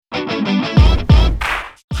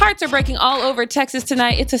Hearts are breaking all over Texas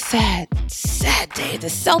tonight. It's a sad, sad day. The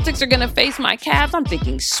Celtics are going to face my Cavs. I'm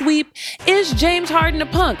thinking sweep. Is James Harden a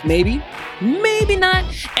punk? Maybe. Maybe not.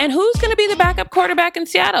 And who's going to be the backup quarterback in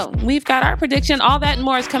Seattle? We've got our prediction. All that and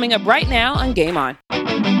more is coming up right now on Game On.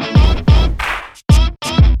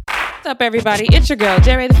 What's up, everybody? It's your girl,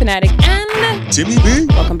 Jerry the Fanatic, and Timmy B.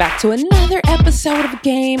 Welcome back to another episode of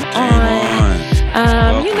Game On.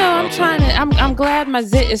 I'm glad my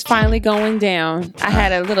zit is finally going down. I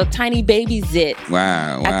had a little tiny baby zit.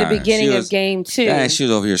 Wow. At the beginning of game 2. Yeah, she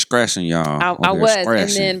was over here scratching y'all. I was,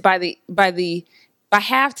 scratching. And then by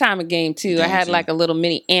halftime of game 2, I had like a little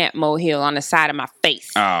mini ant molehill on the side of my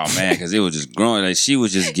face. Oh man, because it was just growing. Like she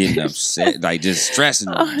was just getting upset, like just stressing,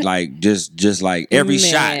 like just like every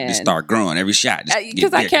shot just start growing. Every shot,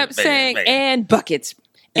 because I kept saying and buckets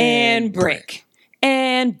and brick.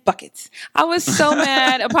 And buckets. I was so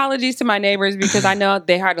mad. Apologies to my neighbors because I know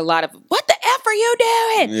they heard a lot of "What the F are you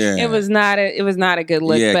doing?" Yeah. It was not a good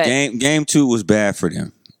look. Yeah, but game 2 was bad for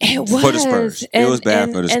them. It was for the Spurs. It was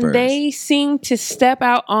bad for the Spurs, and they seemed to step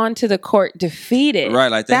out onto the court defeated.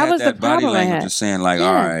 Right, like that was that the body problem language of saying like,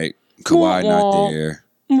 "All right, Kawhi not there.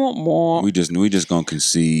 We just gonna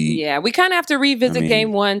concede." Yeah, we kind of have to revisit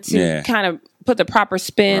game 1 to kind of put the proper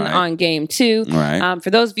spin on game 2. Right.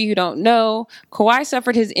 For those of you who don't know, Kawhi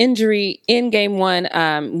suffered his injury in game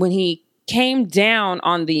 1 when he came down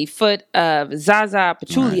on the foot of Zaza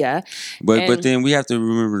Pachulia. Right. But then we have to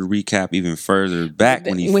remember to recap even further back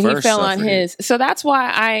when he fell on his. So that's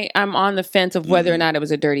why I'm on the fence of whether or not it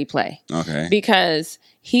was a dirty play. Okay. Because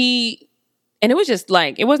and it was just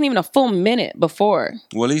like, it wasn't even a full minute before.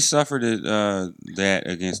 Well, he suffered that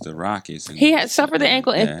against the Rockets. He had suffered the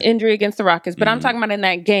ankle injury against the Rockets, but I'm talking about in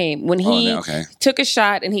that game when he took a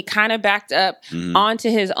shot and he kind of backed up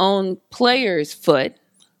onto his own player's foot.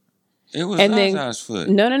 It was Zaza's foot.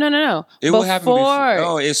 No. It would happen before.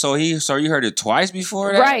 Oh, so you heard it twice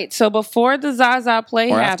before that? Right. So before the Zaza play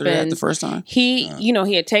happened, after that, the first time, he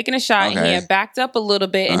had taken a shot and he had backed up a little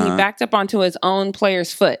bit and he backed up onto his own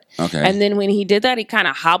player's foot. Okay. And then when he did that, he kind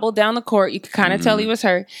of hobbled down the court. You could kind of tell he was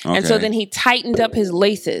hurt. Okay. And so then he tightened up his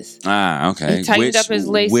laces. Okay. He tightened up his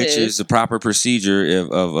laces, which is the proper procedure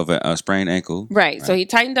of a sprained ankle. Right. So he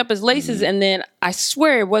tightened up his laces, and then I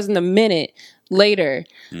swear it wasn't a minute later,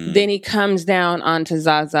 then he comes down onto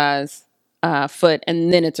Zaza's foot,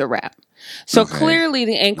 and then it's a wrap. So clearly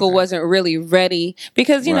the ankle wasn't really ready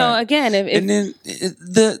because, you know, again, if and then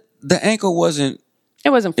the ankle wasn't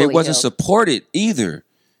fully healed. Supported either.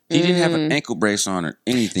 He didn't have an ankle brace on or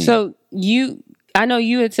anything. So I know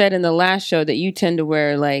you had said in the last show that you tend to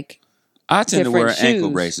wear I tend to wear shoes.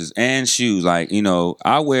 Ankle braces and shoes. Like,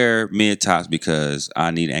 I wear mid tops because I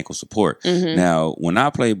need ankle support. Now, when I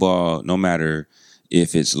play ball, no matter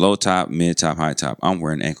if it's low top, mid top, high top, I'm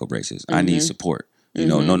wearing ankle braces. I need support.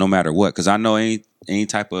 No matter what, because I know any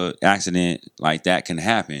type of accident like that can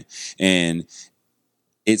happen, and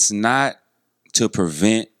it's not to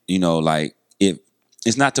prevent.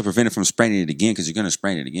 It's not to prevent it from spraining it again, because you're going to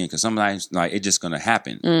sprain it again. Because sometimes, it's just going to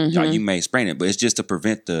happen. You may sprain it, but it's just to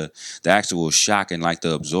prevent the actual shock and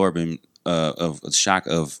the absorbing of shock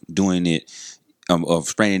of doing it, of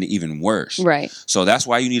spraining it even worse. Right. So that's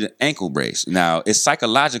why you need an ankle brace. Now, it's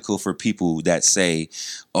psychological for people that say,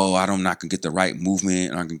 "Oh, I'm not going to get the right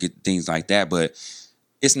movement, I'm going to get things like that," but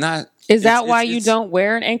it's not. Is that why you don't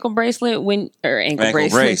wear an ankle bracelet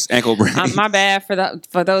ankle brace? My bad for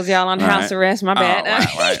those of y'all on house arrest. My bad.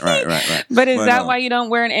 Right. But is that why you don't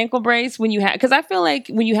wear an ankle brace when you have? Because I feel like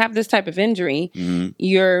when you have this type of injury,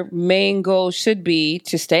 your main goal should be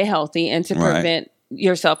to stay healthy and to prevent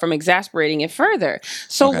yourself from exasperating it further.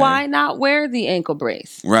 So why not wear the ankle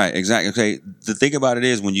brace? Right. Exactly. Okay. The thing about it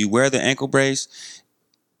is when you wear the ankle brace,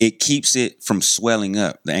 it keeps it from swelling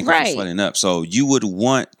up. The ankle from swelling up. So you would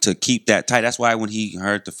want to keep that tight. That's why when he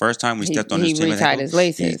hurt the first time, we stepped on his his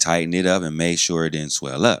laces. He tightened it up and made sure it didn't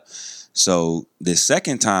swell up. So the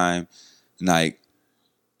second time, I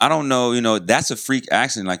don't know, that's a freak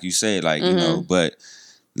accident, like you said, but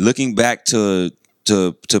looking back to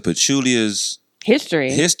Pachulia's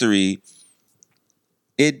history,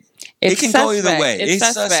 it can go either way.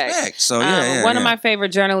 It's suspect. So one of my favorite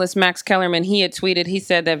journalists, Max Kellerman, he had tweeted. He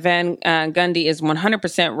said that Van Gundy is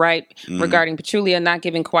 100% right regarding Pachulia not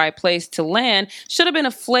giving Kawhi place to land. Should have been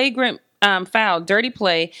a flagrant foul, dirty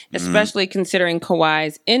play, especially considering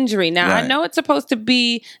Kawhi's injury. Now I know it's supposed to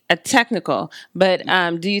be a technical, but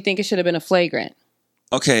do you think it should have been a flagrant?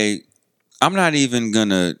 Okay, I'm not even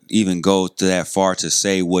gonna go to that far to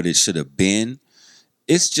say what it should have been.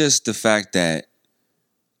 It's just the fact that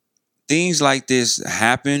things like this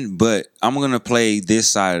happen, but I'm gonna play this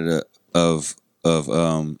side of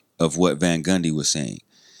what Van Gundy was saying.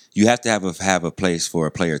 you have to have a place for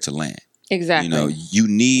a player to land. Exactly. You know, you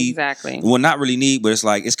need exactly. Well, not really need, but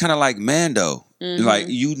it's kind of like Mando. Like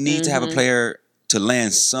you need to have a player to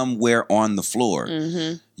land somewhere on the floor.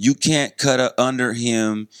 You can't cut under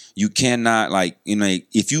him. You cannot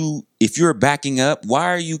if you're backing up, why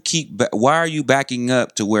are you backing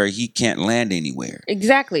up to where he can't land anywhere?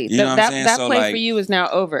 Exactly. You know what I'm saying? That So, play for you is now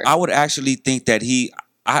over. I would actually think that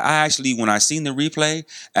I actually, when I seen the replay,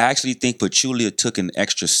 I actually think Pachulia took an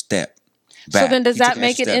extra step back. So then does that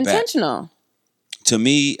make it intentional? Back. To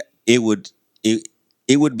me, it would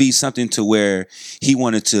be something to where he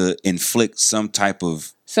wanted to inflict some type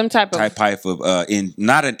of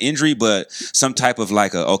not an injury, but some type of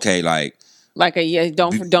don't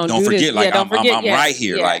forget, like I'm right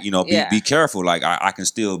here, be careful, like I can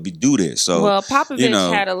still do this. So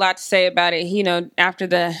Popovich had a lot to say about it. After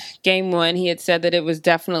the game one, he had said that it was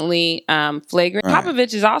definitely flagrant. Right.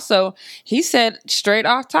 Popovich is also, he said straight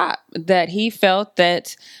off top that he felt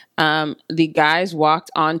that the guys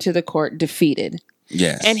walked onto the court defeated.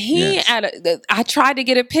 Yes, and I tried to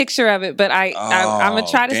get a picture of it, but I'm gonna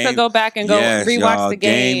try to still go back and rewatch the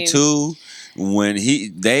game. Game 2, when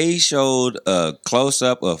they showed a close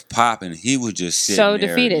up of Pop, and he was just sitting there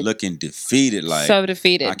defeated, looking defeated, like so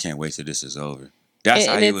defeated. I can't wait till this is over. That's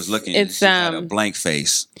how he was looking. He had a blank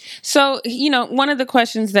face. So one of the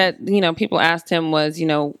questions that people asked him was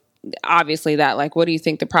obviously that, like, what do you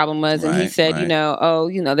think the problem was? And he said,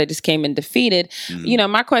 they just came in defeated.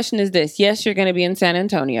 My question is this: yes, you're going to be in San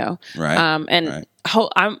Antonio, right?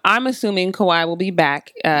 I'm assuming Kawhi will be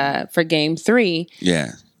back for Game 3.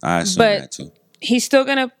 Yeah, I assume that too. He's still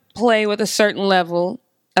going to play with a certain level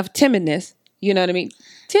of timidness. You know what I mean?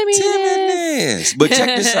 Timidness. But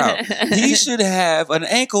check this out: he should have an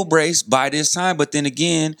ankle brace by this time. But then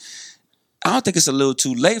again, I don't think it's a little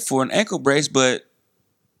too late for an ankle brace, but.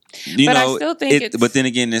 I still think but then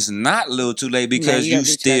again, it's not a little too late because you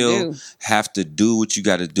still have to do what you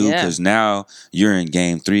got to do because now you're in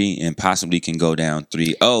Game 3 and possibly can go down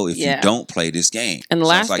 3-0 if you don't play this game. And the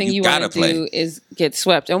last thing you want to do is get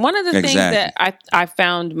swept. And one of the things that I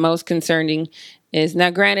found most concerning is, now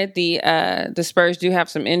granted the Spurs do have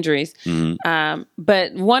some injuries,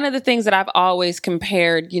 but one of the things that I've always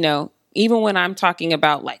compared, even when I'm talking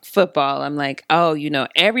about like football, I'm like,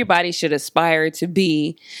 everybody should aspire to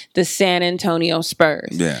be the San Antonio Spurs.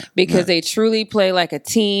 Yeah. Because they truly play like a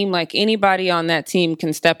team. Like anybody on that team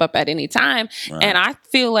can step up at any time. Right. And I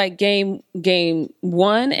feel like game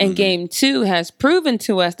 1 and game 2 has proven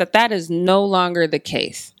to us that is no longer the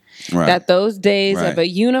case. Right. That those days of a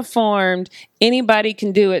uniformed, anybody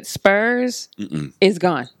can do it Spurs is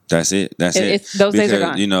gone. That's it. Those days are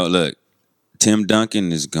gone. Look, Tim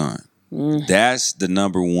Duncan is gone. That's the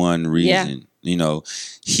number one reason.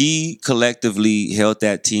 He collectively held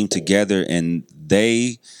that team together, and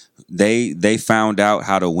they found out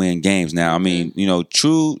how to win games. Now, I mean,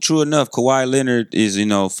 true enough, Kawhi Leonard is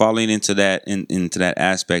falling into that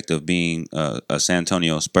aspect of being a San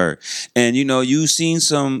Antonio Spur, and you've seen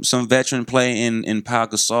some veteran play in Pau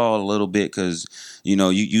Gasol a little bit because.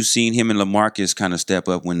 You seen him and LaMarcus kind of step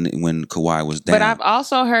up when Kawhi was down. But I've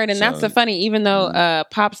also heard, and that's the funny, even though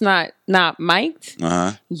Pop's not mic'd,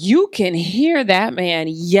 you can hear that man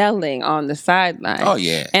yelling on the sideline. Oh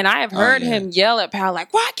yeah, and I have heard him yell at Powell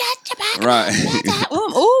like, "What get you back?" Right.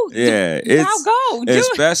 Ooh, yeah, now go.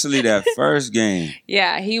 Especially that first game.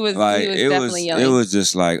 Yeah, he was definitely yelling. It was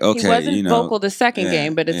just like, okay, he wasn't vocal the second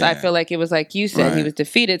game, but I feel like it was like you said, he was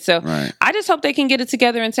defeated. So I just hope they can get it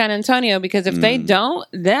together in San Antonio, because if they don't,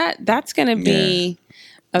 that's going to be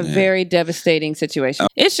a very devastating situation.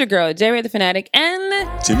 It's your girl, J Ray the Fanatic,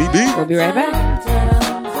 and Timmy B. We'll be right back.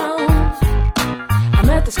 I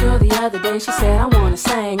met this girl the other day, she said, I wanna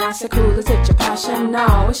sing. I said, cool, is it your passion?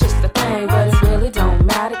 No, it's just a thing, but it really don't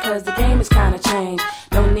matter, cause the game has kinda changed.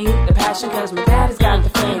 Don't need the passion, cause my daddy's got the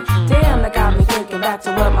fame. Damn, that got me thinking back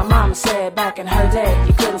to what my mama said back in her day.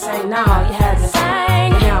 You couldn't say no, you had to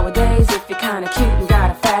sing. But nowadays, if you're kinda cute and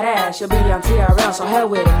got a fat ass, you'll be on TRL, so hell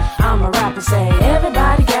with it. I'ma rap and say,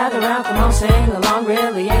 everybody gather round, come on, sing along.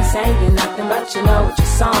 Really ain't saying nothing, but you know it's your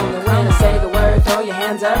song. And when I say the word, throw your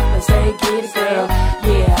hands up and say, get it, girl.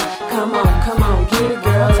 Yeah, come on, get it,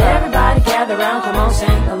 girl. Everybody gather round, come on,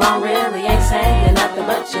 sing along. Really ain't saying nothing,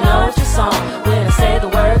 but you know it's your song. When I say the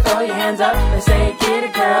word, throw your hands up and say, get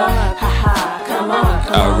it, girl. Ha ha, come on.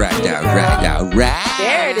 All right.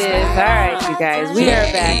 There it is. All right, you guys, we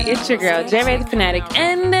are back. It's your girl, J Ray the Fanatic,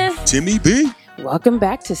 and Timmy B. Welcome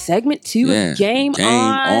back to segment 2 of Game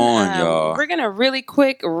On, y'all. We're gonna really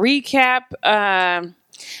quick recap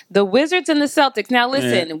The Wizards and the Celtics. Now,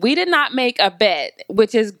 listen, we did not make a bet,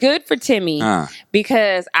 which is good for Timmy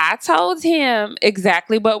because I told him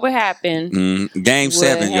exactly what would happen. Game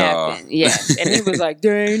 7, y'all. Yes. And he was like,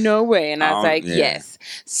 there ain't no way. And I was like, yes.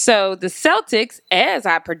 So the Celtics, as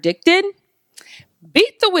I predicted,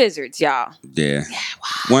 beat the Wizards, y'all. Yeah.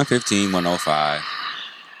 115, 105.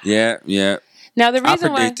 Yeah. Now, the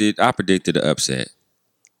reason I predicted the upset.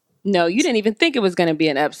 No, you didn't even think it was going to be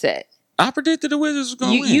an upset. I predicted the Wizards was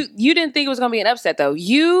going to win. You didn't think it was going to be an upset, though.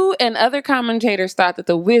 You and other commentators thought that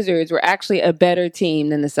the Wizards were actually a better team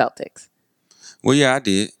than the Celtics. Well, yeah, I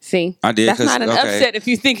did. See? I did. That's not an upset if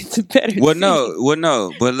you think it's a better team.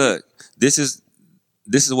 No. But look, this is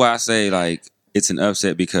why I say, like, it's an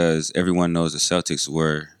upset because everyone knows the Celtics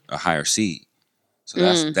were a higher seed. So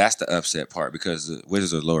that's the upset part because the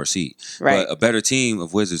Wizards are a lower seed. Right. But a better team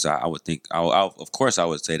of Wizards, I would think, of course I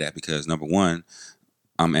would say that because, number one,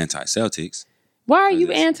 I'm anti-Celtics. Why are you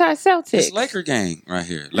anti-Celtics? It's Laker gang right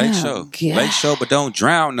here. Lake Show. God. Lake Show, but don't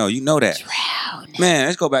drown. No, you know that. Drown. Man,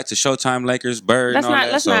 let's go back to Showtime Lakers, Bird, and all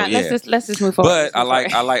that. Let's just move forward. But I like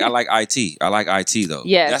IT. I like IT though.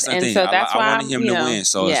 Yes, that's the and thing. so that's why I wanted him to win.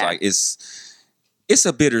 So it's like it's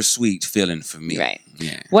a bittersweet feeling for me. Right.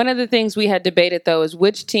 Yeah. One of the things we had debated though is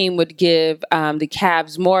which team would give the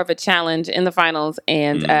Cavs more of a challenge in the finals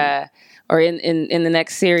and or in the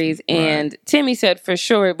next series. And Timmy said for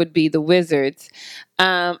sure it would be the Wizards.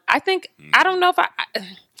 I think I don't know if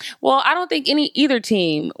I don't think either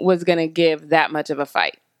team was going to give that much of a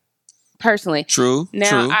fight. Personally, True.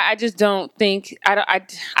 I just don't think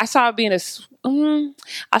I saw it being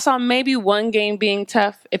I saw maybe one game being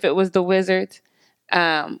tough if it was the Wizards.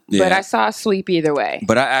 But I saw a sweep either way.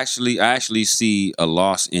 But I actually see a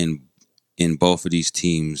loss in both of these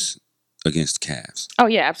teams against Cavs. Oh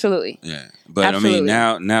yeah, absolutely. Yeah, but absolutely.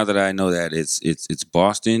 I mean now that I know that it's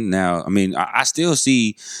Boston. Now I mean I still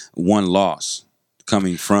see one loss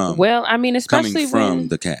coming from. Well, I mean, especially from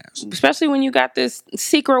the Cavs, especially when you got this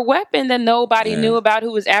secret weapon that nobody knew about,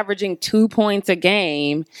 who was averaging 2 points a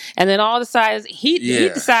game, and then all of a sudden he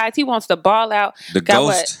decides he wants to ball out. The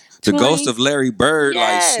ghost of Larry Bird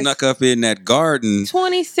snuck up in that garden.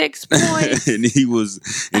 26 points. and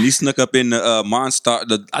he snuck up in the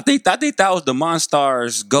Monstar. I think that was the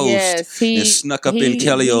Monstars ghost. Yes, and snuck up in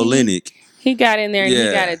Kelly Olynyk. He got in there and he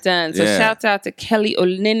got it done. So shouts out to Kelly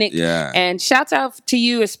Olynyk. Yeah. And shouts out to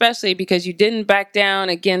you especially because you didn't back down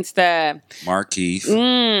against Markieff.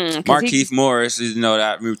 Markieff Morris,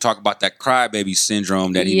 that we talk about that crybaby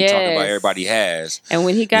syndrome that he talked about everybody has. And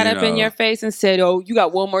when he got up in your face and said, "Oh, you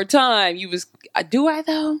got one more time," you was, "Do I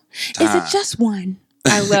though? Is it just one?"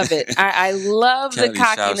 I love it. I love Kelly, the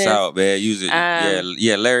cockiness. Shouts out, man. Use it.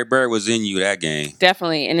 Larry Bird was in you that game.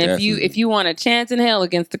 Definitely. And if you want a chance in hell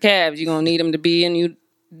against the Cavs, you're gonna need him to be in you.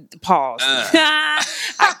 Pause. I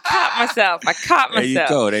caught myself.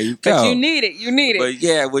 There you go. But you need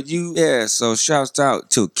it. But so shouts out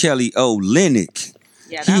to Kelly Olynyk.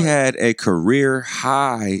 Yeah, he had a career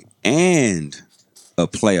high and a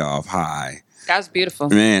playoff high. That was beautiful.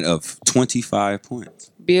 Man, of 25 points.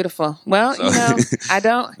 Beautiful. Well, I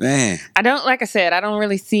don't, like I said, I don't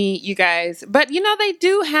really see you guys, but they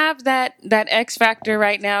do have that X factor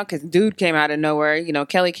right now because dude came out of nowhere.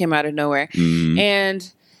 Kelly came out of nowhere.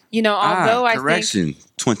 And, although I think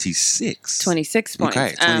 26 points.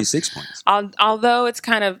 Okay, 26 points. Although it's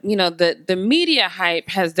kind of, the media hype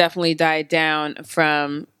has definitely died down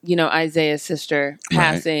from, Isaiah's sister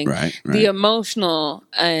passing. Right. The emotional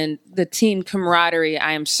and the team camaraderie,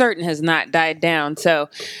 I am certain, has not died down. So,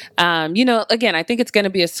 again, I think it's going to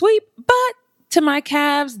be a sweep. But to my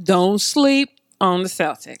Cavs, don't sleep on the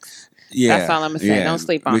Celtics. Yeah, that's all I'm going to say. Yeah. Don't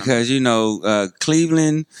sleep on them. Because,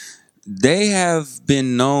 Cleveland, they have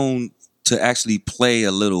been known to actually play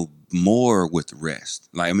a little more with rest.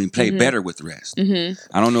 Play better with rest.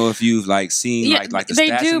 Mm-hmm. I don't know if you've seen like the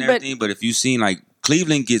stats and everything, but if you've seen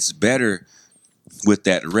Cleveland gets better with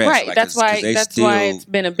that rest. Right. That's why it's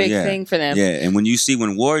been a big thing for them. Yeah. And when you see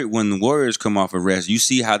when the Warriors come off of rest, you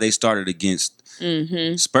see how they started against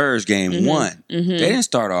Spurs game 1. Mm-hmm. They didn't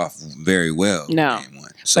start off very well. No. Game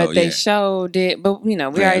 1. So, but they showed it. But we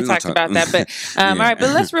already talked about that. But all right.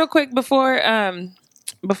 But let's real quick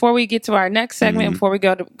before we get to our next segment, before we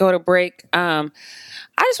go to break,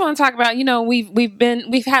 I just want to talk about,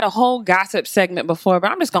 we've had a whole gossip segment before,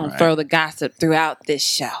 but I'm just going to throw the gossip throughout this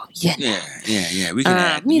show. Yeah. We can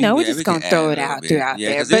add, we're just going to throw it out throughout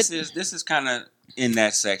there. But this is kind of in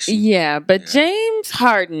that section. Yeah, but James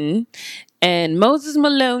Harden and Moses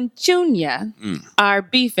Malone Jr. are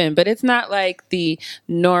beefing, but it's not like the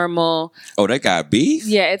normal. Oh, they got beef?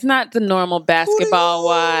 Yeah, it's not the normal basketball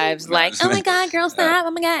wives like, oh my God, girl, stop,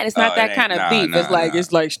 oh my God. It's not that kind of beef.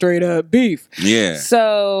 It's like straight up beef. Yeah.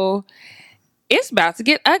 So it's about to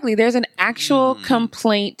get ugly. There's an actual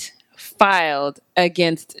complaint filed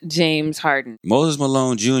against James Harden. Moses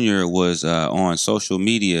Malone Jr. was on social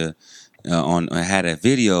media, had a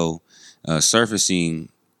video surfacing,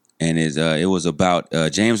 and it was about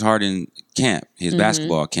James Harden camp, his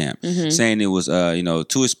basketball camp, saying it was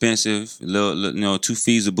too expensive, too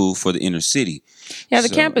feasible for the inner city. Yeah, the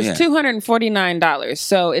camp is $249,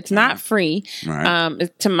 so it's not free.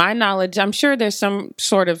 Right. To my knowledge, I'm sure there's some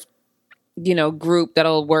sort of group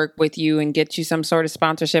that'll work with you and get you some sort of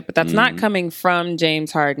sponsorship, but that's not coming from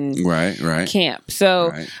James Harden right camp.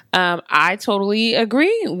 So I totally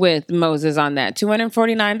agree with Moses on that.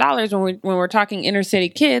 $249 when we're talking inner city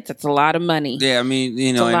kids, that's a lot of money. Yeah, I mean,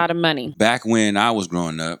 it's a lot of money. Back when I was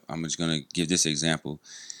growing up, I'm just gonna give this example.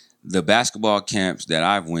 The basketball camps that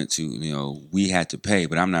I've went to, we had to pay,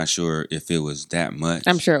 but I'm not sure if it was that much.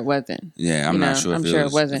 I'm sure it wasn't. Yeah, I'm not sure if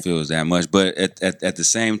it was that much. But at the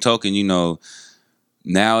same token,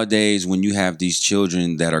 nowadays when you have these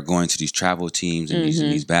children that are going to these travel teams and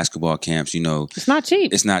these basketball camps, it's not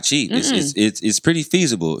cheap. It's not cheap. It's pretty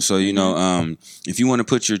feasible. So if you want to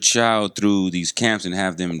put your child through these camps and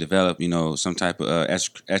have them develop some type of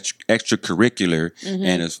extracurricular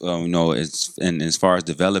and as far as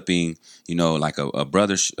developing like a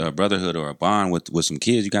brotherhood or a bond with some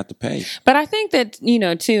kids, you got to pay. But I think that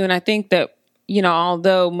too, and I think that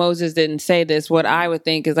although Moses didn't say this, what I would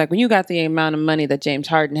think is like when you got the amount of money that James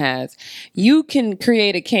Harden has, you can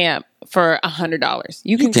create a camp for $100.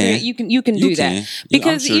 You can do that.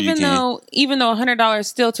 Because even though $100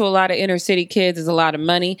 still to a lot of inner city kids is a lot of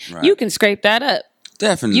money, you can scrape that up.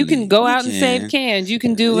 Definitely. You can go out and save cans. You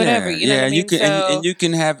can do whatever. You know what I mean? You can, and you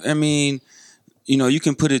can have, you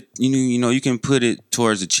can put it, you can put it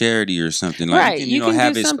towards a charity or something. Like, right. You can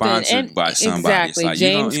have it sponsored by somebody. Exactly. Like,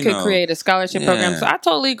 James could create a scholarship program. So I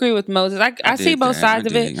totally agree with Moses. I see both sides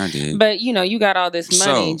of it. I did. But, you got all this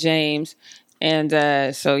money, James. And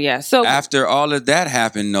so after all of that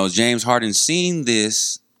happened, though, James Harden seen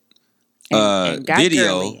this and got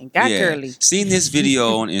video, girly. Seen this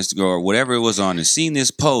video on Instagram or whatever it was on, and seen this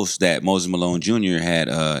post that Moses Malone Jr. had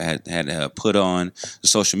put on the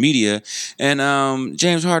social media, and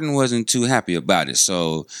James Harden wasn't too happy about it.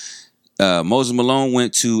 So Moses Malone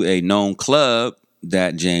went to a known club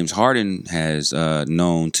that James Harden has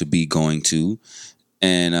known to be going to,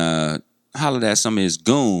 and hollered at some of his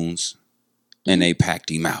goons, and they packed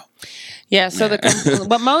him out. Yeah, so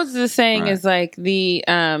what Moses is saying is like the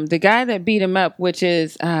guy that beat him up, which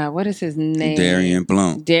is what is his name? Darian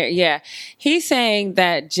Blount. He's saying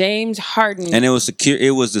that James Harden, and it was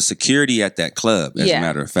the security at that club. As a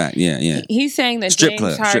matter of fact, He's saying that strip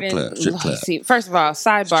James Harden. Strip club. See, first of all,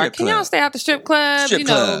 sidebar. Can y'all stay out the strip club?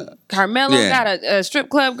 Club. Carmelo got a strip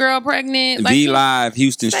club girl pregnant. Like, Live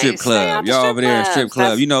Houston strip club. Y'all over there, strip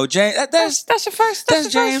club. James. That's your first. That's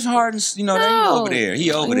James Harden's. He over there.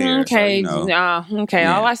 He over there. Okay. So, okay.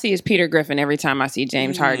 All I see is Peter Griffin every time I see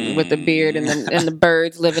James Harden with the beard and the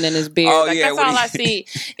birds living in his beard. That's all I see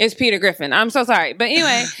is Peter Griffin. I'm so sorry, but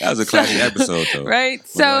anyway, that was a classic episode, though. Right?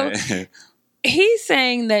 So he's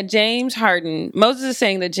saying that Moses is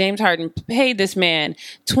saying that James Harden paid this man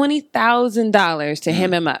 $20,000 to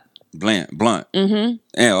hem him up. Blunt. Mm-hmm.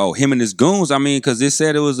 And him and his goons. I mean, because they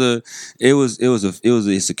said it was a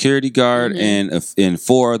security guard and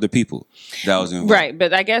 4 other people that was involved. Right,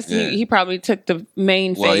 but I guess he probably took the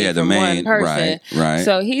main fade from one person. Right.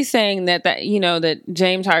 So he's saying that that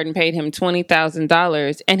James Harden paid him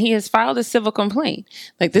 $20,000, and he has filed a civil complaint.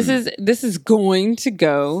 Like this is going to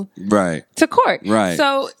go to court. Right.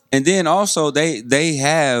 So and then also they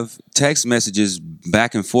have text messages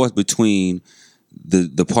back and forth between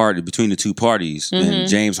between the two parties, and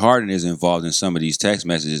James Harden is involved in some of these text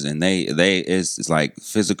messages, and it's like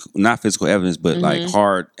not physical evidence, but like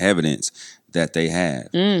hard evidence that they have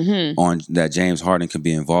on that James Harden could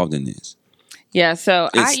be involved in this. Yeah, so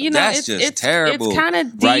it's terrible. It's kind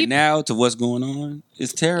of deep right now to what's going on.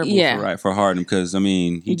 It's terrible for Harden because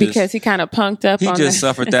he kind of punked up. He just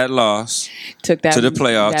suffered that loss, took that to the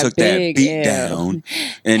playoff, took that beat L. down,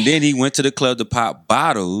 and then he went to the club to pop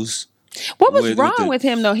bottles What was wrong with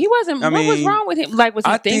him though? He wasn't. What was wrong with him? Like, was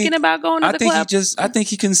he thinking about going to the club? I think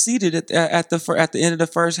he conceded at the end of the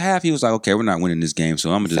first half. He was like, "Okay, we're not winning this game,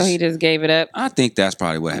 so I'm gonna just." So he just gave it up. I think that's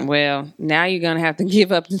probably what happened. Well, now you're gonna have to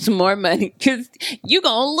give up some more money because you're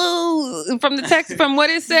gonna lose from the text. From what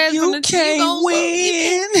it says, you can't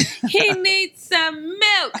win. He needs some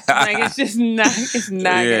milk. Like, it's just not. It's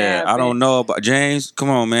not. Yeah, I don't know about James. Come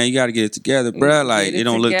on, man, you got to get it together, bro. Like, it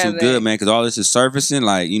don't look too good, man, because all this is surfacing.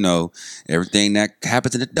 Like, everything that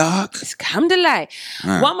happens in the dark, it's come to light.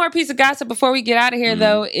 Right. One more piece of gossip before we get out of here,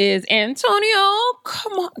 though, is Antonio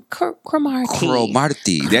Cromartie.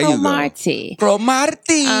 There you go.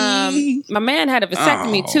 Cromartie. My man had a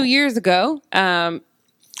vasectomy 2 years ago.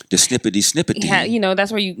 The snippety.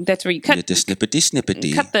 That's where you cut the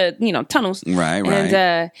snippety. Cut the tunnels. Right.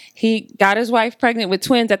 And he got his wife pregnant with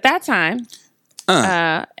twins at that time.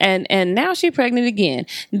 And now she's pregnant again.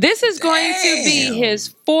 This is going to be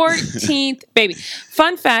his 14th baby.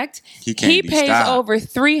 Fun fact: he pays over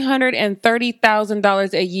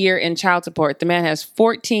 $330,000 a year in child support. The man has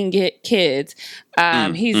 14 kids.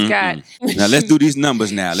 He's got. Now let's do these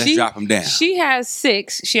numbers. Now let's drop them down. She has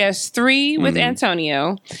 6. She has 3 with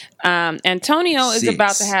Antonio. Antonio is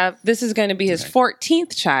about to have. This is going to be his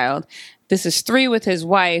 14th child. This is 3 with his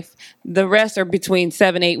wife. The rest are between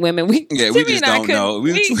 7, 8 women. We just don't know.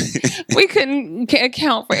 We couldn't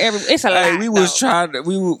account for every. It's a lot. We was trying.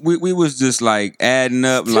 We was just like adding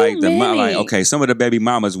up okay, some of the baby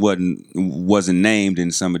mamas wasn't named in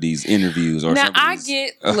some of these interviews or something.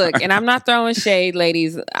 Now look, and I'm not throwing shade,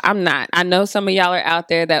 ladies. I'm not. I know some of y'all are out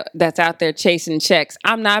there that's out there chasing checks.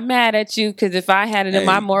 I'm not mad at you because if I had it in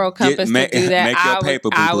my moral compass to do that,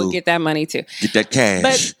 I would get that money too. Get that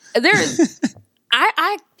cash. But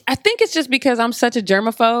I think it's just because I'm such a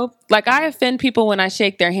germaphobe. Like, I offend people when I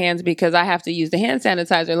shake their hands because I have to use the hand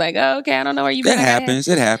sanitizer. Like, oh, okay, I don't know where you've been.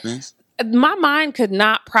 It happens. My mind could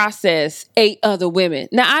not process 8 other women.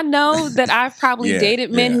 Now, I know that I've probably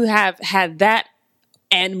dated men who have had that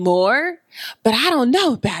and more, but I don't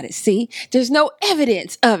know about it, see? There's no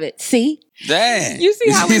evidence of it, see? Dang. You see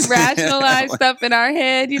how we rationalize stuff in our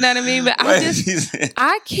head, you know what I mean? But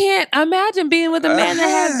I can't imagine being with a man that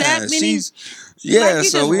has that many.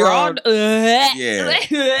 So we all.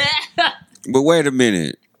 But wait a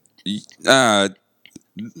minute.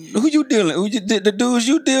 Who you dealing? The dudes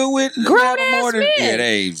you deal with? Grown ass men. Yeah,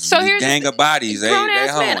 they gang of bodies. They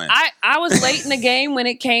hoeing. I was late in the game when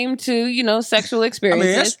it came to sexual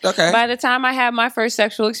experiences. Okay. By the time I had my first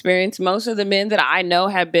sexual experience, most of the men that I know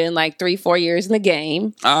have been like 3-4 years in the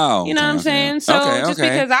game. Oh, you know what I'm saying? So just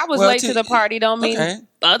because I was late to the party, don't mean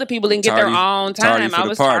other people didn't get their own time. I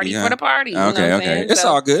was tardy for the party. Okay. It's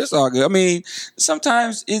all good. I mean,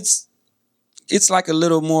 sometimes it's like a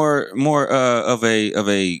little more of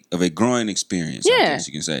a growing experience. I guess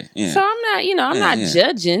you can say. Yeah. So I'm not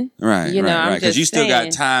judging. Right. Right. Because you still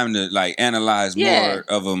got time to like analyze more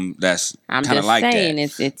of them. That's kind of like that. I'm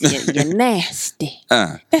just saying you're nasty.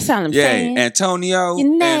 That's all I'm saying. Antonio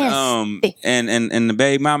and the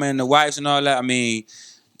baby mama and the wives and all that. I mean,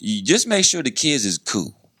 you just make sure the kids is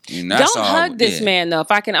cool. Don't hug this man, though. If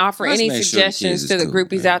I can offer any suggestions to the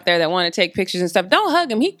groupies out there that want to take pictures and stuff, don't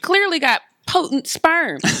hug him. He clearly got potent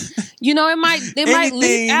sperm. It might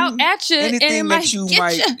leak out at you, and it might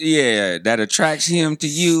get you. That attracts him to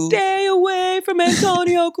you. Stay away from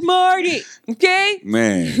Antonio Cromartie, okay?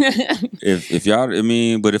 Man, if y'all,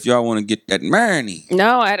 but if y'all want to get that money,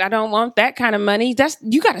 no, I don't want that kind of money.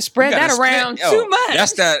 You got to spread that around too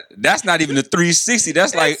much. That's not even a 360.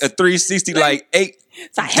 That's like a 360, like 8.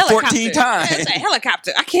 It's a helicopter. 14 times. It's a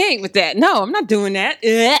helicopter. I can't with that. No, I'm not doing that.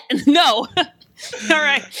 No. All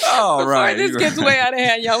right. Before this gets way out of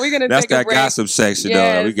hand, y'all, we're going to take a break. That's that gossip section,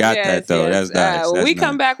 though. We got that, though. Yes. That's when we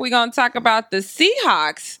come back, we're going to talk about the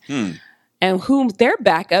Seahawks and whom their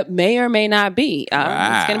backup may or may not be.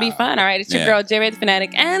 It's going to be fun. All right. It's your girl, J-Ray the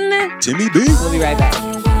Fanatic, and Timmy B. We'll be right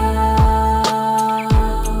back.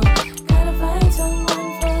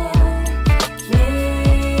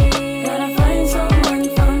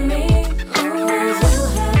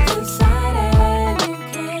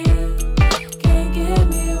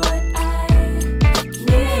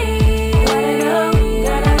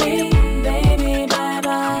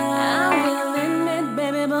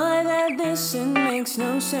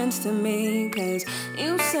 To me, cause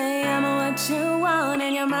you say I'm what you want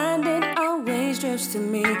and your mind it always drifts to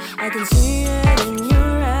me. I can see it in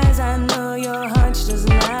your eyes, I know your hunch does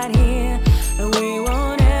not hear, and we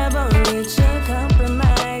won't ever reach a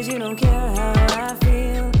compromise. You don't care how I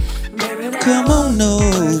feel, baby. Come on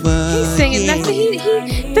over. He's singing.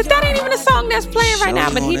 That ain't even a song that's playing right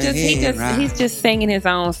right now, but he's just singing his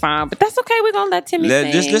own song. But that's okay. We're gonna let Timmy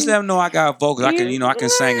sing. Just let him know I got vocals. I can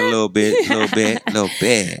sing a little bit. All right,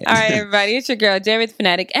 everybody. It's your girl, Jerry the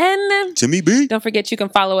Fanatic, and Timmy B. Don't forget, you can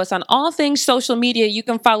follow us on all things social media. You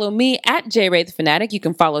can follow me at J-Ray the Fanatic. You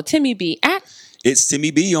can follow Timmy B at It's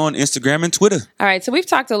Timmy B on Instagram and Twitter. All right, so we've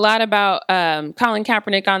talked a lot about Colin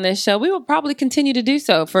Kaepernick on this show. We will probably continue to do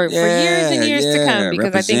so for years and years to come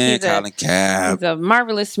because I think he's a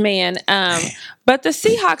marvelous man. But the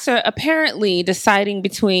Seahawks are apparently deciding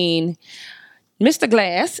between Mr.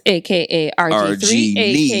 Glass, a.k.a.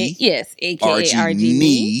 RG3, a.k.a.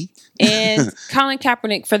 RG and Colin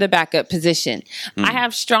Kaepernick for the backup position. I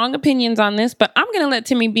have strong opinions on this, but I'm going to let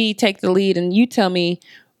Timmy B take the lead, and you tell me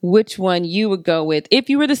which one you would go with if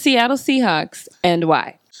you were the Seattle Seahawks and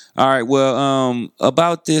why. All right. Well,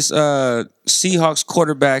 about this Seahawks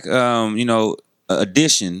quarterback,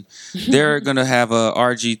 addition, they're going to have a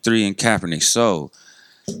RG3 and Kaepernick. So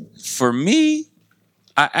for me,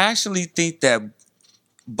 I actually think that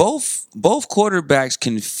both quarterbacks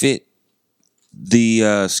can fit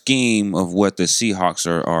the scheme of what the Seahawks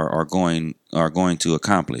are going to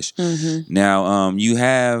accomplish. Mm-hmm. Now, you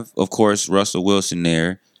have, of course, Russell Wilson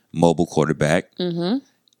there. Mobile quarterback,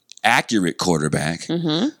 accurate quarterback.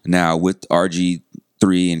 Mm-hmm. Now with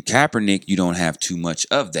RG3 and Kaepernick, you don't have too much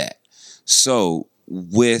of that. So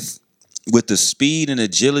with the speed and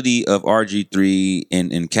agility of RG3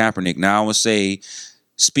 and Kaepernick, now I would say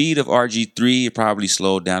speed of RG3 probably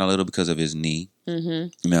slowed down a little because of his knee.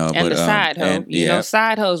 Mm-hmm. The side hoe.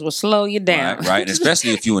 Side hoes will slow you down. Right.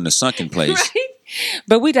 Especially if you're in the sunken place. Right?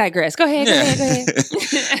 But we digress. Go ahead.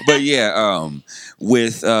 But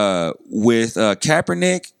with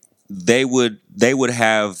Kaepernick, they would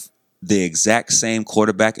have the exact same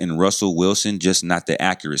quarterback in Russell Wilson, just not the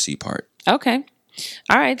accuracy part. Okay.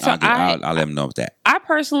 All right. So I'll let him know that. I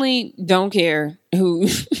personally don't care who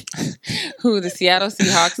the Seattle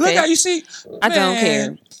Seahawks Look take. how you see. I don't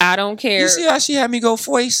care. I don't care. You see how she had me go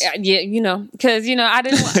voice? Yeah, because I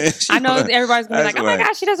didn't. I know everybody's gonna be like, "Oh my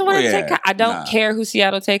gosh, she doesn't want to take." I don't care who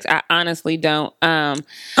Seattle takes. I honestly don't.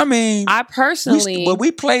 I personally, but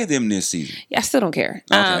we play them this season. Yeah, I still don't care.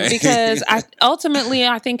 Okay. Because I think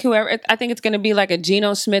it's going to be like a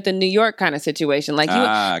Geno Smith in New York kind of situation. Like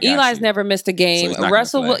Eli's never missed a game. So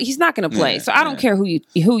Russell, he's not going to play. So I don't care who you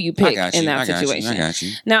pick in that situation. I got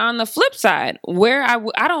you. Now on the flip side, where I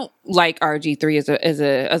don't like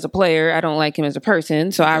RG3 as a player. I don't like him as a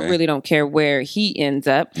person, so I really don't care where he ends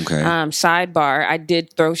up. Okay. Sidebar, I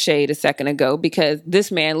did throw shade a second ago because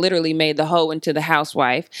this man literally made the hoe into the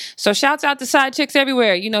housewife. So shouts out to side chicks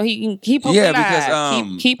everywhere. He can keep hope alive.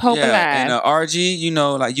 Because keep hope alive. And RG,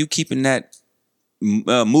 like you keeping that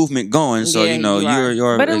movement going. So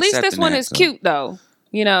you're. But at least this one is cute though.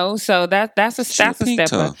 So that's a step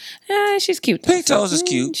up. She's cute. Pink toes is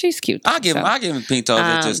cute. She's cute. I'll give him pink toes.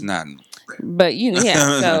 It's just not. But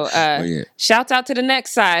So shouts out to the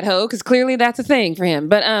next side hoe because clearly that's a thing for him.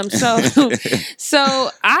 But so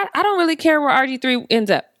I don't really care where RG3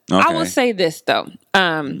 ends up. Okay. I will say this though.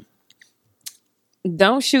 Don't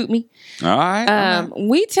shoot me. All right.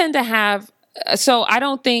 We tend to have. So I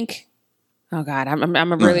don't think. Oh God,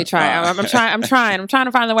 I'm really trying. I'm trying to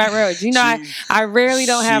find the right words. I rarely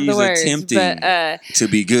don't have the words. But to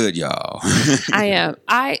be good, y'all. I am.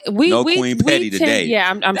 Queen Petty today.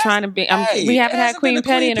 Yeah, I'm trying to be. We haven't had Queen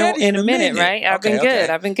Petty in a minute, right? I've been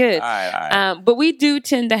good. All right. But we do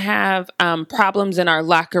tend to have problems in our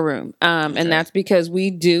locker room, and that's because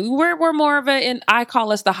we're more of I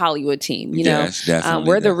call us the Hollywood team. Yes, definitely.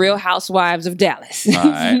 We're the Real Housewives of Dallas. All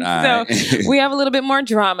right. So we have a little bit more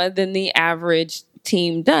drama than the average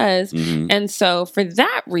team does. Mm-hmm. And so for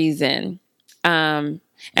that reason, and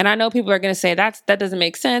I know people are going to say that doesn't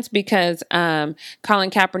make sense because Colin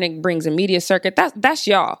Kaepernick brings a media circuit. That's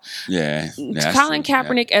y'all. Yeah. Colin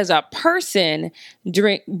Kaepernick as a person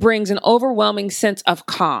brings an overwhelming sense of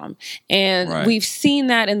calm. And we've seen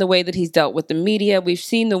that in the way that he's dealt with the media. We've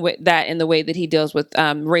seen that in the way that he deals with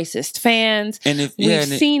racist fans. We've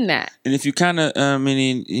seen that. And if you kind of,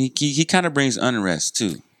 he kind of brings unrest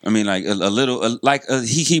too. I mean, like a little,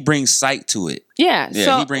 he brings sight to it. Yeah.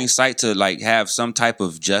 So he brings sight to like have some type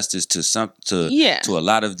of justice to a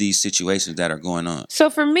lot of these situations that are going on. So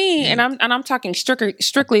for me, and I'm talking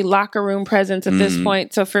strictly locker room presence at this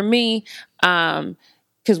point. So for me,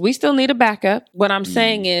 because we still need a backup. What I'm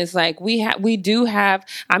saying is like we've had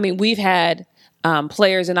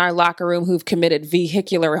players in our locker room who've committed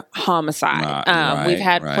vehicular homicide. We've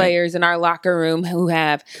had players in our locker room who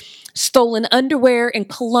have stolen underwear and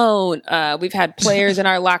cologne. We've had players in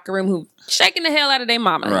our locker room who've shaking the hell out of their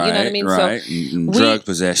mama. You know what I mean? Right. So drug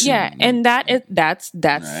possession. Yeah, and that's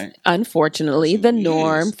unfortunately the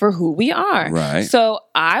norm for who we are. Right. So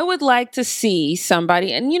I would like to see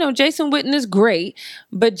somebody, and Jason Witten is great,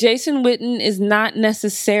 but Jason Witten is not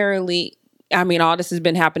necessarily. I mean, all this has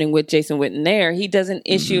been happening with Jason Witten there. He doesn't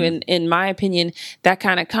issue, in my opinion, that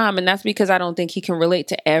kind of calm. And that's because I don't think he can relate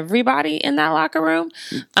to everybody in that locker room.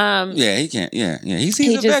 He can't. Yeah. He's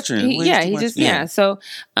a veteran. So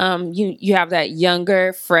you have that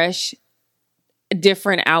younger, fresh,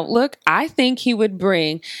 different outlook. I think he would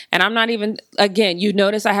bring, and I'm not even, again, you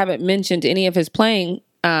notice I haven't mentioned any of his playing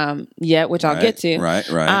yet, which I'll get to. Right.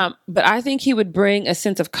 But I think he would bring a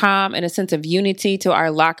sense of calm and a sense of unity to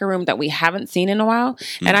our locker room that we haven't seen in a while.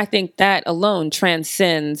 And I think that alone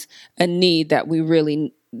transcends a need that we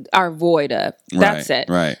really are void of. That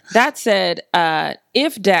said,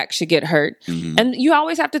 if Dak should get hurt, and you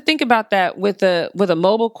always have to think about that with a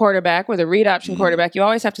mobile quarterback, with a read option quarterback, you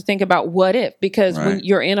always have to think about what if, because when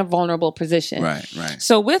you're in a vulnerable position. Right.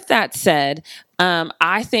 So with that said,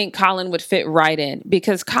 I think Colin would fit right in,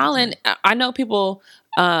 because Colin, I know people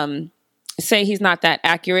say he's not that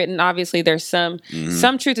accurate, and obviously there's some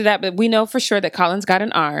truth to that, but we know for sure that Colin's got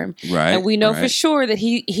an arm, and we know for sure that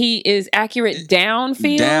he is accurate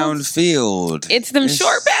downfield. It's them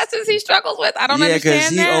short passes he struggles with. I don't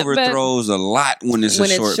understand that. Yeah, because he overthrows a lot when it's a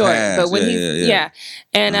short pass. But when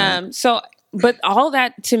and so. But all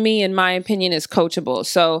that, to me, in my opinion, is coachable.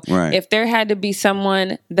 So if there had to be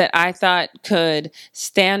someone that I thought could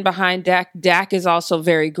stand behind Dak, Dak is also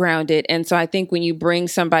very grounded. And so I think when you bring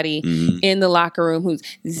somebody in the locker room who's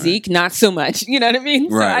Zeke, not so much. You know what I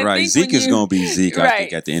mean? Right. Zeke is going to be Zeke, I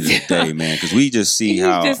think, at the end of the day, man, because we just see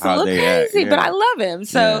how they crazy, act. But I love him.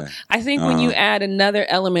 So I think when you add another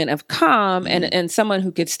element of calm and someone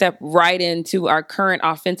who could step right into our current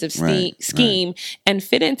offensive scheme and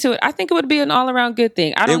fit into it, I think it would be an all-around good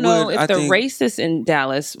thing. I don't know if the racists in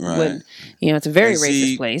Dallas would, it's a very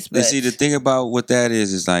racist place. But see, the thing about what that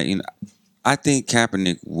is like, I think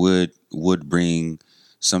Kaepernick would bring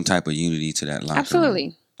some type of unity to that locker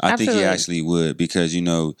room. I think he actually would, because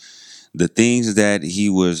the things that he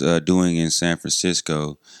was doing in San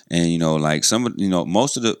Francisco, and like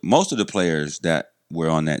most of the players that were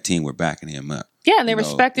on that team were backing him up. Yeah, and they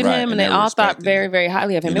respected him, and they all thought very, very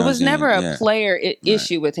highly of him. It was never a player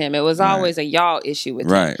issue with him. It was always a y'all issue with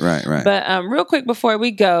him. Right. But real quick before we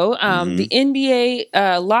go, the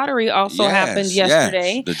NBA lottery also happened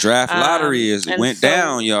yesterday. The draft lottery went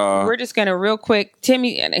down, y'all. We're just going to real quick,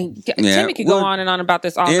 Timmy could go on and on about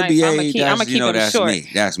this all night. So I'm going to keep it short.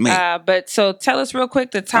 That's me. But so tell us real quick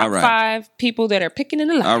the top 5 people that are picking in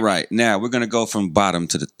the lottery. All right. Now, we're going to go from bottom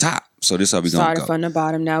to the top. So this is how we're going to go. Started from the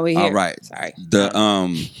bottom, now we're here. All right. Sorry. The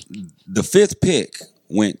 5th pick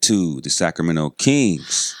went to the Sacramento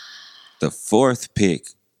Kings. The 4th pick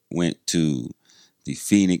went to the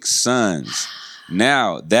Phoenix Suns.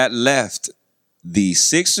 Now, that left the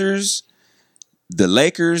Sixers, the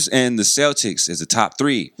Lakers, and the Celtics as the top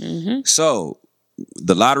 3. So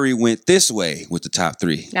the lottery went this way with the top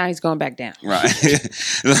 3. Now he's going back down. Right.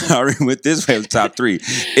 The lottery went this way with the top 3.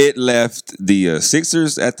 It left the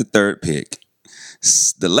Sixers at the 3rd pick.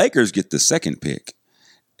 The Lakers get the 2nd pick.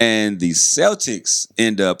 And the Celtics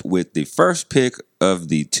end up with the 1st pick of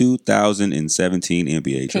the 2017 NBA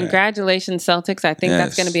draft. Congratulations, Celtics. I think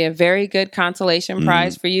that's going to be a very good consolation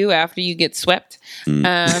prize for you after you get swept.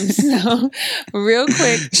 So real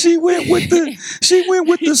quick. She went with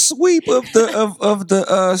the sweep of the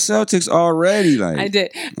Celtics already. Like I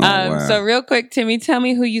did. Wow. So real quick, Timmy, tell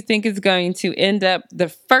me who you think is going to end up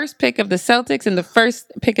the 1st pick of the Celtics and the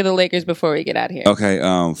 1st pick of the Lakers before we get out of here. Okay.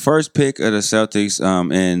 1st pick of the Celtics,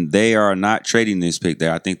 and they are not trading this pick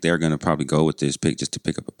there. I think they're going to probably go with this pick just to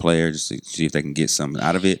pick up a player, just to see if they can get something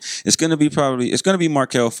out of it. It's going to be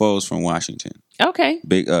Markelle Fultz from Washington. Okay.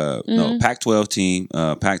 Big Pac-12 team,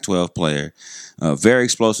 Pac-12 player, very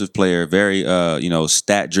explosive player, very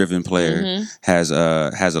stat-driven player. Has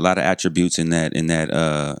a lot of attributes in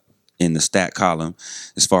the stat column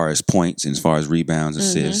as far as points and as far as rebounds,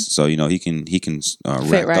 assists. So he can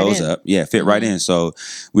rack those up. Yeah, fit right in. So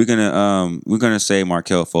we're gonna say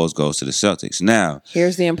Markelle Fultz goes to the Celtics. Now,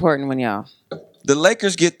 here's the important one, y'all. The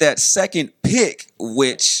Lakers get that 2nd pick,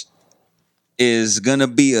 which is gonna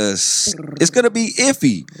be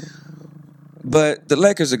iffy. But the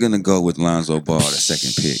Lakers are gonna go with Lonzo Ball, the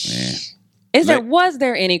 2nd pick, man. Was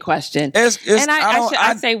there any question? I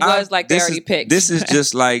say they already picked. This is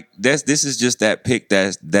just like this is just that pick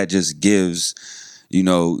that just gives, you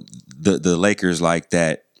know, the Lakers like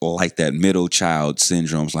that middle child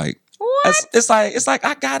syndrome's like. What? It's like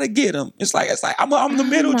I gotta get him. It's like I'm the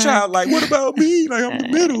middle child. Like, what about me? Like, I'm the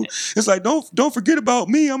middle. It's like don't forget about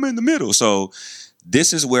me. I'm in the middle. So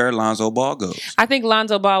this is where Lonzo Ball goes. I think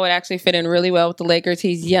Lonzo Ball would actually fit in really well with the Lakers.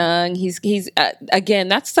 He's young. He's again,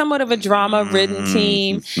 that's somewhat of a drama-ridden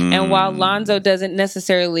team. And while Lonzo doesn't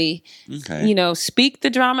necessarily, speak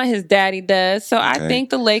the drama, his daddy does. So I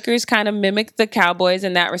think the Lakers kind of mimic the Cowboys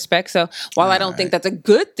in that respect. So while I don't think that's a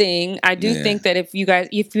good thing, I do think that if you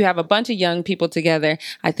have a bunch of young people together,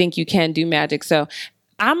 I think you can do magic. So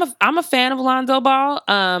I'm a fan of Lonzo Ball.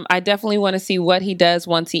 I definitely want to see what he does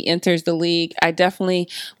once he enters the league. I definitely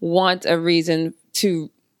want a reason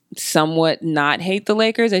to somewhat not hate the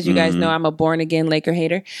Lakers. As you guys know, I'm a born again Laker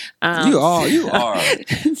hater. You are,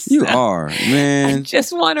 man. I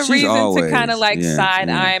just want a reason to kind of side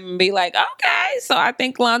eye him and be like, okay. So I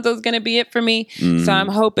think Lonzo's going to be it for me. So I'm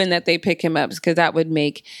hoping that they pick him up because that would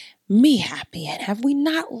make me happy. And have we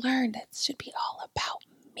not learned that it should be all about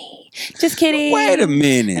me? Just kidding. Wait a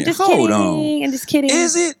minute. Hold on. I'm just kidding.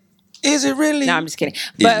 Is it really? No, I'm just kidding.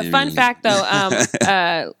 But fun fact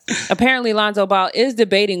though, apparently Lonzo Ball is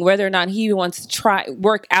debating whether or not he wants to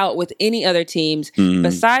work out with any other teams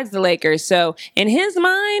besides the Lakers. So in his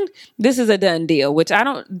mind, this is a done deal, which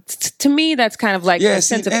to me, that's kind of like a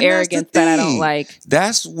sense of arrogance that I don't like.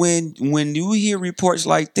 That's when you hear reports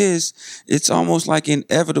like this, it's almost like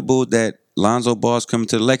inevitable that Lonzo Ball's coming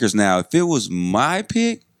to the Lakers. Now, if it was my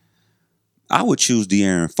pick, I would choose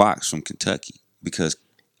De'Aaron Fox from Kentucky because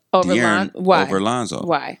over Lonzo.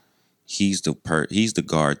 Why? He's the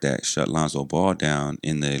guard that shut Lonzo Ball down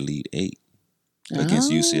in the Elite Eight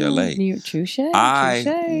against UCLA.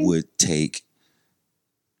 I would take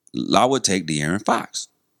De'Aaron Fox.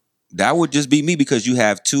 That would just be me because you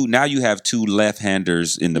have two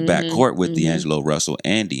left-handers in the backcourt with D'Angelo Russell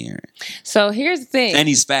and De'Aaron. So here's the thing. And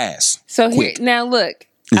he's fast. So now look,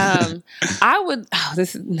 I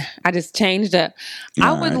just changed up.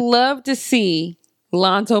 I would love to see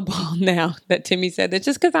Lonzo Ball now that Timmy said that.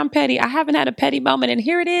 Just because I'm petty, I haven't had a petty moment, and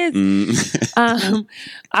here it is.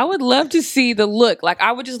 I would love to see the look. Like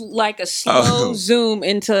I would just like a slow zoom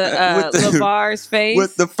into LeVar's face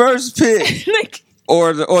with the first pick.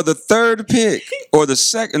 Or the third pick, or the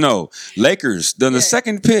second. No, Lakers. Then the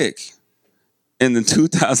second pick in the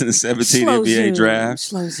 2017 NBA draft.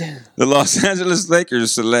 Slow zoom. The Los Angeles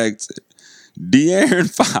Lakers select De'Aaron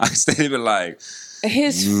Fox. They'd be like,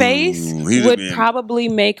 his face would probably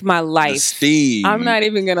make my life. Steam. I'm not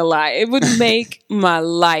even gonna lie. It would make my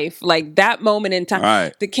life. Like that moment in time.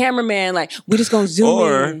 Right. The cameraman, like, we're just gonna zoom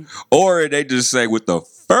in. Or they just say with the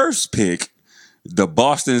first pick, the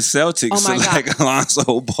Boston Celtics select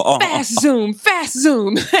Lonzo Ball. Fast zoom.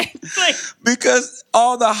 Because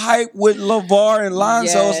all the hype with LeVar and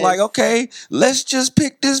Lonzo is like, okay, let's just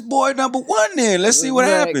pick this boy number one then. Let's see what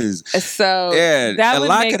happens. So that a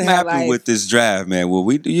lot could happen with this draft, man.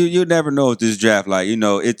 Well, you never know with this draft. Like,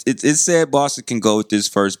 it said Boston can go with this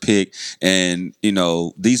first pick, and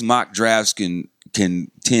these mock drafts can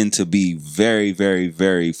tend to be very, very,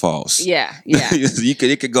 very false. Yeah.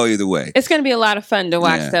 It could go either way. It's going to be a lot of fun to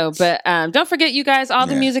watch, though. But don't forget, you guys, all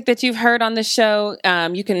the music that you've heard on the show,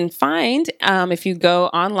 you can find if you go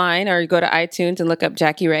online or you go to iTunes and look up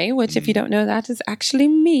Jackie Ray, which if you don't know, that is actually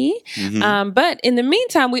me. But in the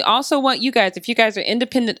meantime, we also want you guys, if you guys are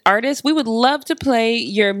independent artists, we would love to play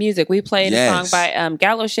your music. We played a song by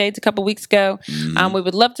Gallo Shades a couple weeks ago. We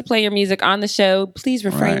would love to play your music on the show. Please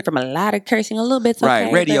refrain from a lot of cursing, a little bit.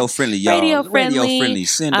 Okay, radio friendly, y'all. Radio friendly.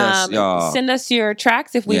 Send us, y'all. Send us your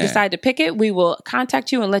tracks. If we decide to pick it, we will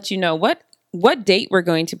contact you and let you know what date we're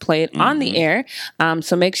going to play it on the air.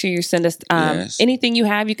 So make sure you send us anything you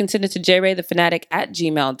have. You can send it to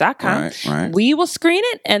jraythefanatic@gmail.com. Right. We will screen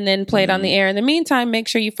it and then play it on the air. In the meantime, make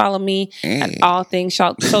sure you follow me at all things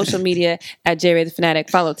social media at jraythefanatic.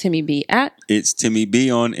 Follow Timmy B at It's Timmy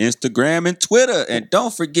B on Instagram and Twitter. And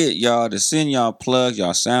don't forget, y'all, to send y'all plugs,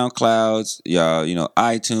 y'all SoundClouds, y'all,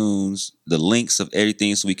 iTunes, the links of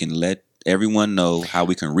everything so we can let everyone know how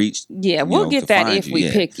we can reach. Yeah, we'll get that if we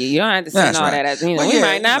pick you. You don't have to send all that. We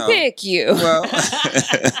might not pick you. Well,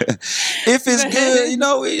 if it's good,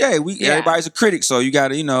 everybody's a critic, so you got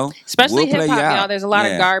to, especially hip hop. Y'all, there's a lot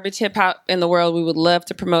of garbage hip hop in the world. We would love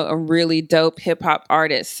to promote a really dope hip hop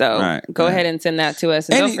artist. So go ahead and send that to us.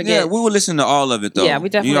 And don't forget, we will listen to all of it though. Yeah, we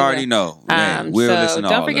definitely. You already know. We'll listen to all of it.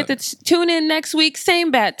 Don't forget to tune in next week.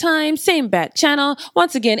 Same bat time, same bat channel.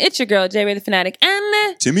 Once again, it's your girl J Ray the Fanatic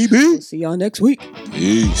and Timmy B. See y'all next week.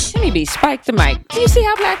 Peace. Let me be Spike the Mic. Do you see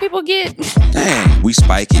how black people get? Dang, we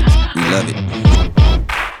spike it. We love it.